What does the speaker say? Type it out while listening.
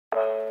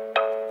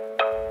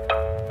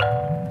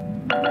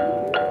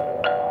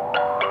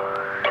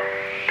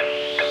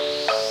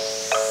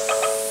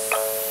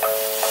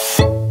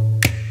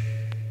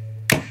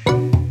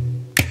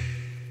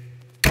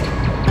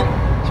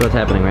what's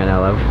happening right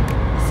now, love.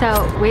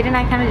 So Wade and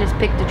I kind of just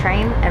picked a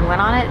train and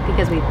went on it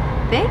because we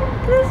think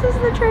this is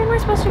the train we're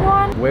supposed to go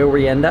on. Where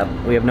we end up,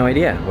 we have no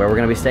idea. Where we're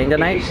gonna be staying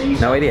tonight,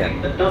 no idea.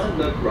 That doesn't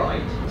look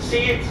right.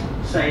 See it,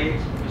 say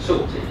it,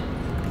 sorted.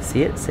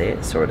 See it, say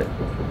it, sort it.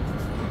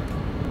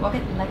 Walk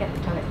it, lick it,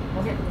 tug it.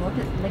 Walk it,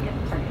 lick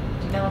it, tug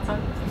it. Do you know that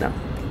song? No.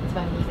 It's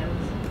by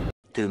Amigos.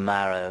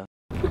 Tomorrow.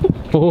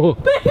 Oh.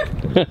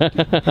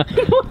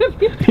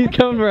 He's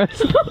coming for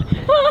us.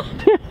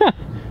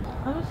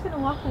 I'm just gonna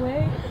walk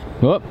away.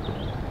 Whoop.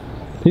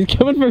 He's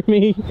coming for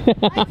me.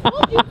 I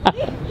told you,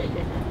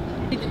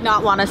 he did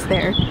not want us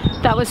there.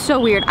 That was so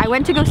weird. I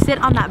went to go sit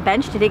on that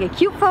bench to take a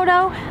cute photo.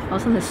 All of a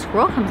sudden this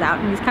squirrel comes out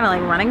and he's kind of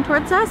like running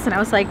towards us, and I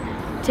was like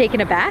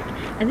taken aback,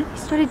 and then he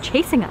started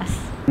chasing us.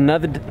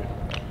 Another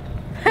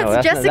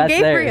That's Jess and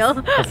Gabriel.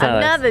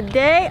 Another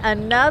day,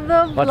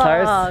 another vlog. What's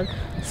ours?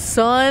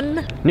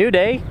 Son. New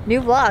day.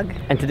 New vlog.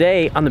 And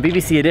today on the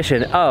BBC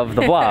edition of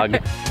the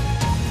vlog.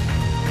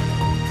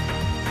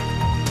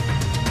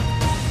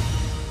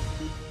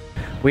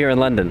 We are in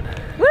London.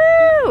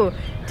 Woo!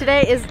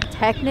 Today is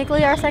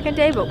technically our second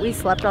day, but we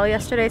slept all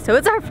yesterday, so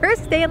it's our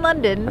first day in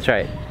London. That's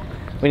right.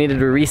 We needed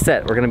to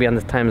reset. We're gonna be on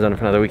this time zone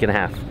for another week and a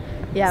half.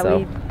 Yeah, so.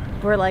 we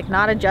were like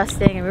not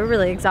adjusting, and we were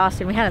really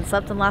exhausted. We hadn't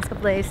slept in the last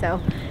couple days,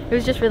 so it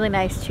was just really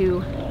nice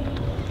to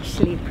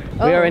sleep.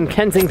 We are in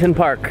Kensington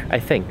Park, I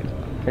think.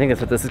 I think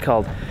that's what this is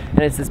called. And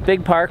it's this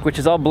big park, which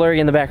is all blurry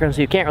in the background, so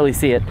you can't really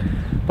see it.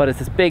 But it's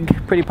this big,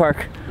 pretty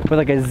park with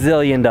like a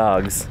zillion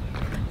dogs.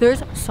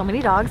 There's so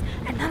many dogs,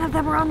 and none of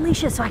them are on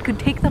leashes, so I could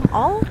take them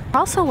all. They're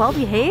all so well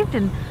behaved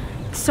and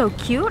so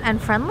cute and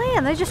friendly,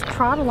 and they just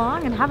trot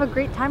along and have a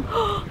great time.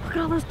 Look at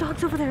all those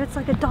dogs over there. It's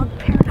like a dog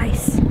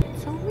paradise.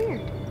 It's so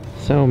weird.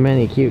 So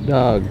many cute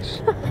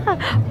dogs.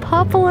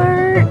 Pup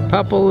alert.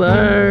 Pup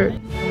alert.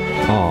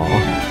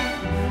 Aww.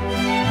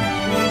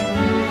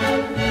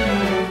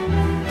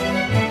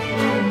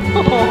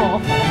 Oh.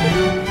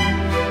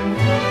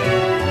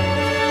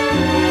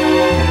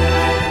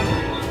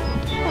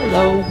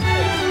 Hello.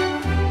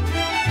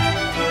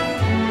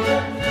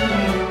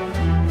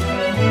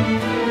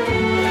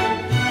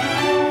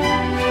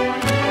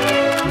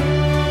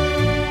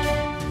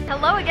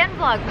 Hello again,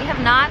 vlog. We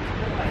have not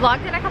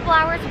vlogged in a couple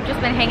hours. We've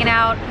just been hanging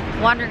out,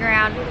 wandering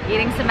around,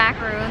 eating some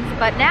macaroons.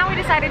 But now we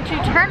decided to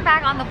turn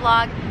back on the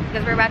vlog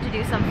because we're about to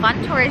do some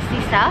fun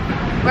touristy stuff.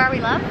 Where are we,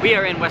 love? We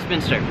are in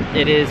Westminster.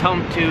 It is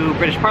home to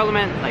British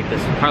Parliament, like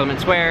this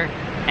Parliament Square,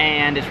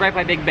 and it's right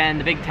by Big Ben,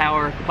 the big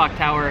tower, the clock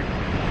tower,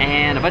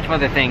 and a bunch of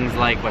other things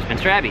like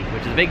Westminster Abbey,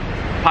 which is a big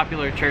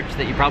popular church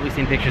that you've probably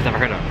seen pictures of or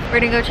heard of. We're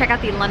gonna go check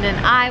out the London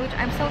Eye, which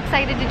I'm so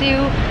excited to do.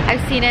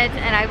 I've seen it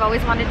and I've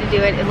always wanted to do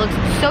it. It looks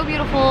so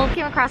beautiful.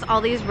 Came across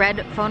all these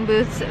red phone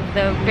booths,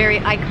 the very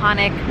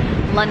iconic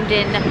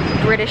London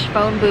British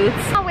phone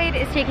booths. Wade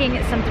is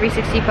taking some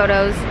 360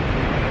 photos.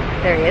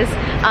 There he is.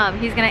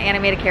 He's gonna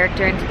animate a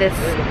character into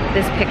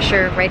this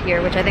picture right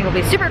here, which I think will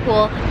be super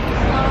cool.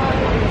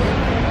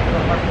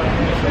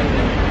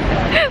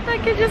 I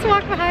could just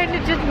walk behind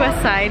and just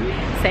West Side.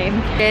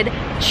 Same. Kid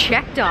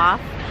checked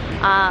off.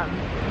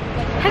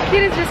 That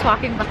kid is just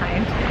walking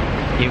behind.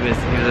 He was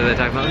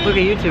talking about, look, a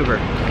YouTuber.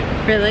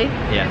 Really?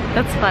 Yeah.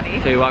 That's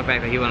funny. So he walked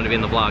back like he wanted to be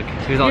in the vlog.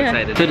 He was all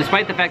excited. So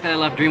despite the fact that I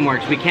left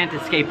DreamWorks, we can't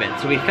escape it.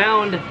 So we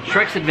found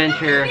Shrek's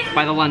Adventure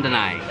by the London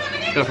Eye.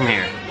 Go from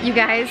here. You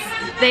guys,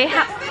 they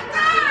have...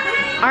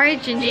 Alright,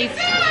 Gingy.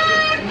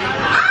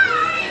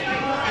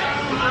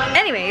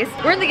 Anyways,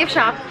 we're in the gift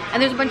shop,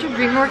 and there's a bunch of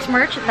DreamWorks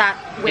merch that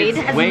Wade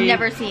has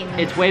never seen.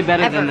 It's way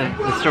better ever. than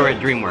the store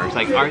at DreamWorks.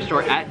 Like, our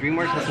store at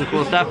DreamWorks has some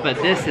cool stuff, but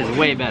this is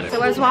way better.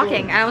 So I was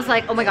walking, and I was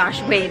like, oh my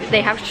gosh, Wade,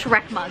 they have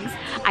Shrek mugs.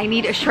 I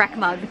need a Shrek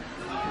mug.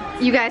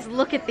 You guys,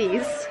 look at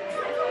these.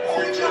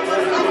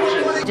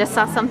 Just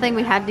saw something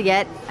we had to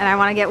get, and I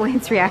want to get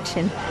Wade's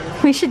reaction.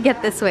 We should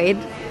get this, Wade.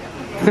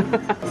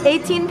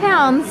 18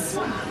 pounds.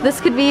 This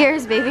could be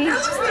yours, baby.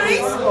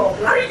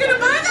 Are you gonna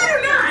buy that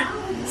or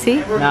not? See?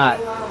 Not.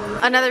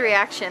 Another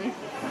reaction.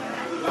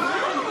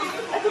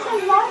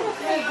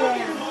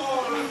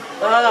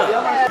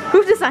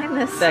 Who designed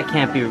this? That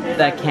can't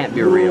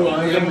be real.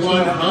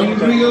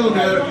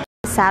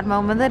 Sad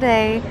moment of the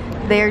day.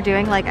 They are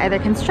doing like either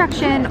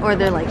construction or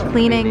they're like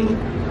cleaning.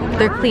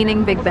 They're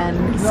cleaning Big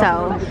Ben.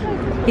 So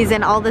he's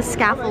in all this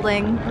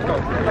scaffolding,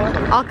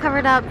 all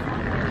covered up.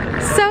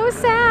 So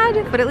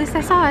sad, but at least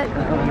I saw it.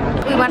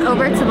 We went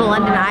over to the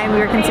London Eye and we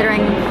were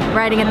considering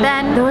riding it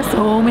then. There were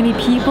so many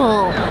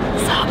people.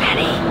 So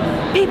many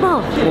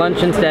people.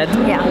 Lunch instead.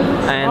 Yeah.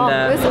 And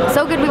it was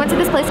so good. We went to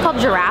this place called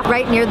Giraffe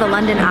right near the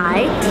London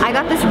Eye. I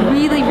got this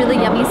really, really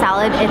yummy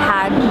salad. It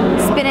had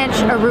spinach,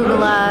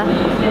 arugula,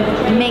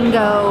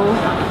 mango,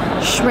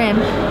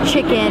 shrimp,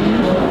 chicken,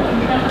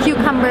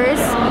 cucumbers,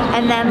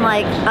 and then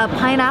like a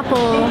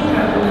pineapple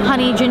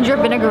honey ginger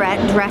vinaigrette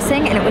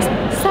dressing, and it was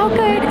so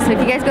good. So if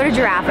you guys go to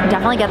Giraffe,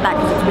 definitely get that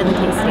because it's really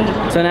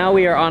tasty. So now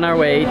we are on our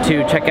way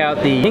to check out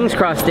the King's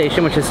Cross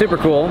station, which is super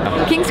cool.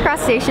 King's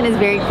Cross station is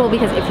very cool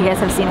because if you guys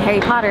have seen Harry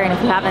Potter, and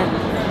if you haven't,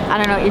 I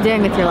don't know what you're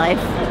doing with your life.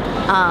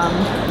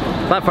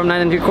 Platform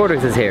 9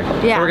 3/4 is here.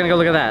 Yeah. So we're gonna go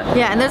look at that.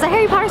 Yeah, and there's a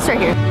Harry Potter store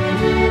here.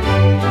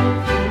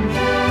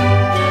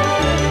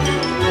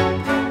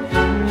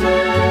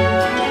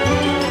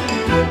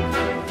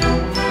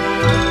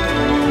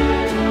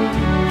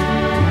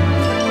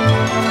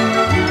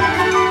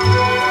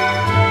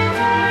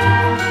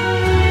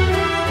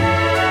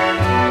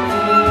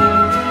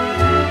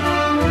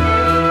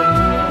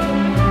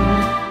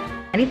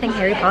 Anything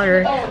Harry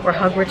Potter or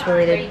Hogwarts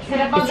related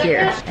is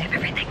here. They have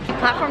everything.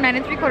 Platform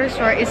 9 3/4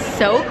 store is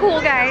so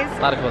cool, guys.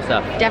 A lot of cool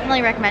stuff.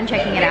 Definitely recommend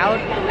checking it out.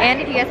 And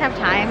if you guys have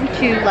time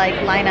to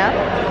like line up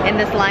in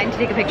this line to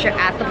take a picture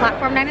at the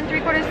Platform 9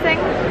 3/4 thing,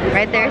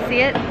 right there,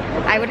 see it?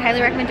 I would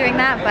highly recommend doing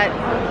that, but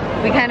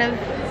we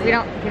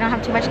don't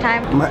have too much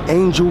time. My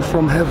angel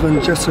from heaven,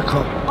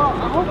 Jessica.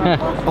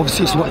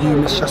 Obviously it's not you,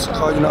 Miss Jessica,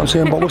 you know what I'm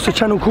saying? But what's the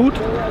channel called?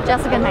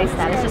 Jessica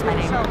Neistadt, it's just my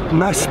name.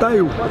 Nice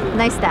style.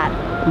 Neistadt.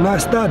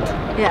 Nice dad.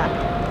 Yeah.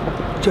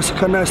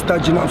 Jessica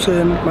Neistadt, you know what I'm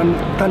saying? Man,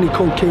 Danny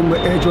Cole came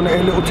with Edge on a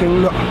little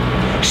thing, look.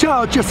 Shout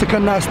out Jessica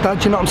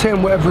Neistadt, you know what I'm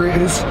saying? Whatever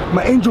it is.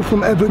 My angel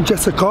from heaven,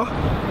 Jessica.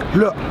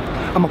 Look.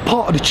 I'm a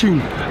part of the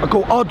tune. I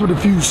go hard with the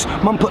views.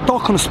 Mum put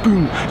dark on a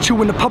spoon.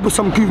 Chill in the pub with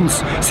some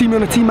goons. See me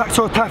on a T-Max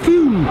or a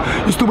Typhoon.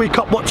 Used to wake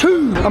up, what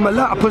two? I'm a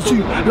light up a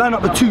zoo. Line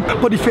up the two.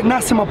 Body fit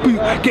nice in my boot.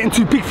 Getting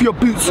too big for your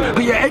boots.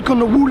 Put your egg on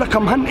the wall like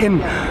I'm hunting.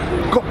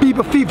 Got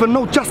Bieber fever,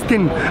 no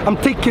Justin. I'm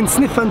taking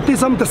sniff and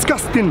diz, I'm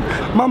disgusting.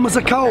 Mum was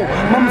a cow.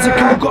 Mum was a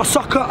cow. Got a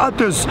sucker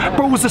others.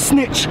 Bro was a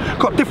snitch.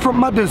 Got different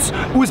mothers.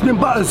 Always been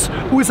butters.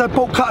 Always had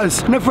bolt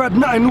cutters. Never had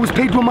nothing. Always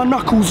paid with my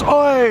knuckles.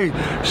 Oi!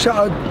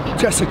 Shout out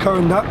Jessica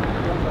and that.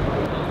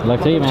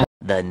 Luck to you, man.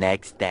 The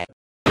next day.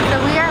 So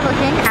we are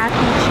looking at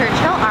the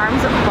Churchill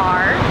Arms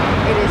bar.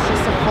 It is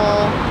just a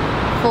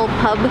full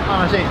pub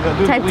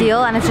type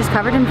deal, and it's just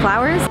covered in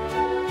flowers.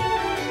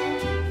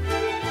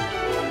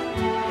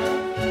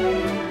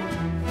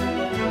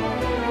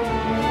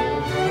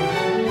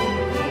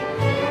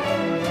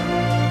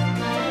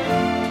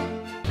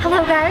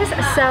 Hello guys,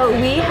 so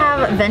we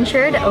have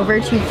ventured over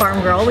to Farm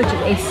Girl, which is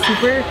a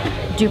super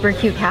duper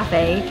cute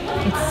cafe.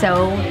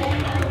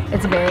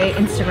 It's very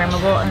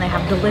Instagrammable, and they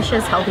have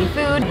delicious, healthy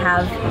food. They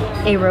have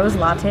a rose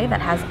latte that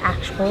has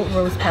actual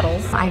rose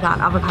petals. I got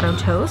avocado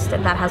toast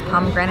that has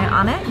pomegranate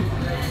on it.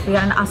 We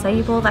got an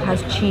acai bowl that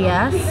has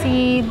chia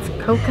seeds,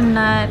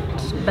 coconut,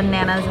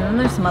 bananas, and then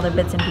there's some other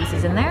bits and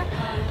pieces in there.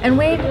 And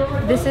Wade,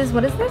 what is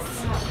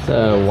this? It's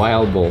a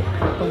wild bowl.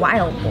 The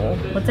wild bowl.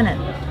 What's in it?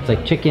 It's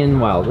like chicken,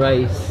 wild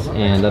rice,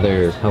 and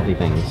other healthy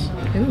things.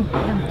 Ooh,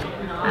 yeah.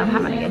 I'm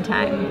having a good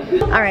time.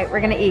 All right,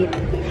 we're gonna eat.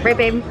 Right,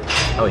 babe?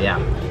 Oh yeah.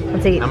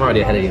 Let's eat. I'm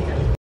already ahead of you.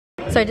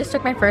 So I just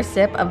took my first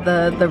sip of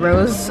the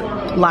rose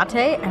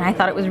latte, and I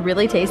thought it was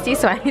really tasty,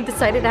 so I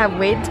decided to have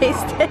Wade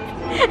taste it.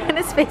 And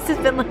his face has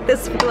been like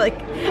this for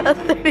like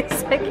 30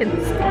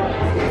 seconds.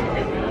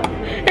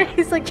 And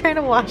he's like trying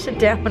to wash it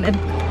down, and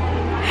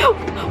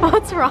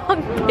what's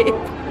wrong, babe?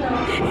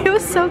 It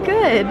was so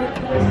good.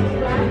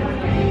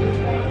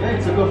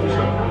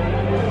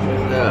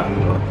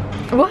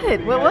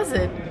 What? What was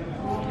it?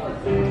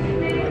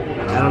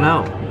 I don't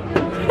know.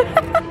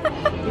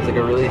 It's like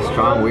a really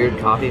strong, weird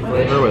coffee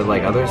flavor with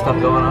like other stuff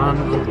going on.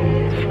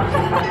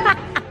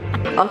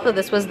 Also,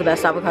 this was the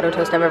best avocado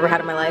toast I've ever had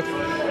in my life.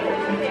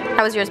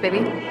 How was yours, baby?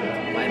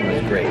 Mine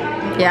was great.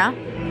 Yeah?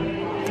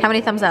 How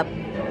many thumbs up?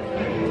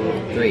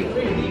 3.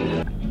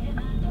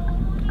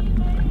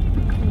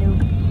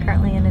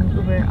 Currently in an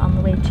Uber on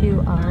the way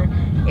to our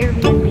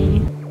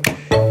Airbnb.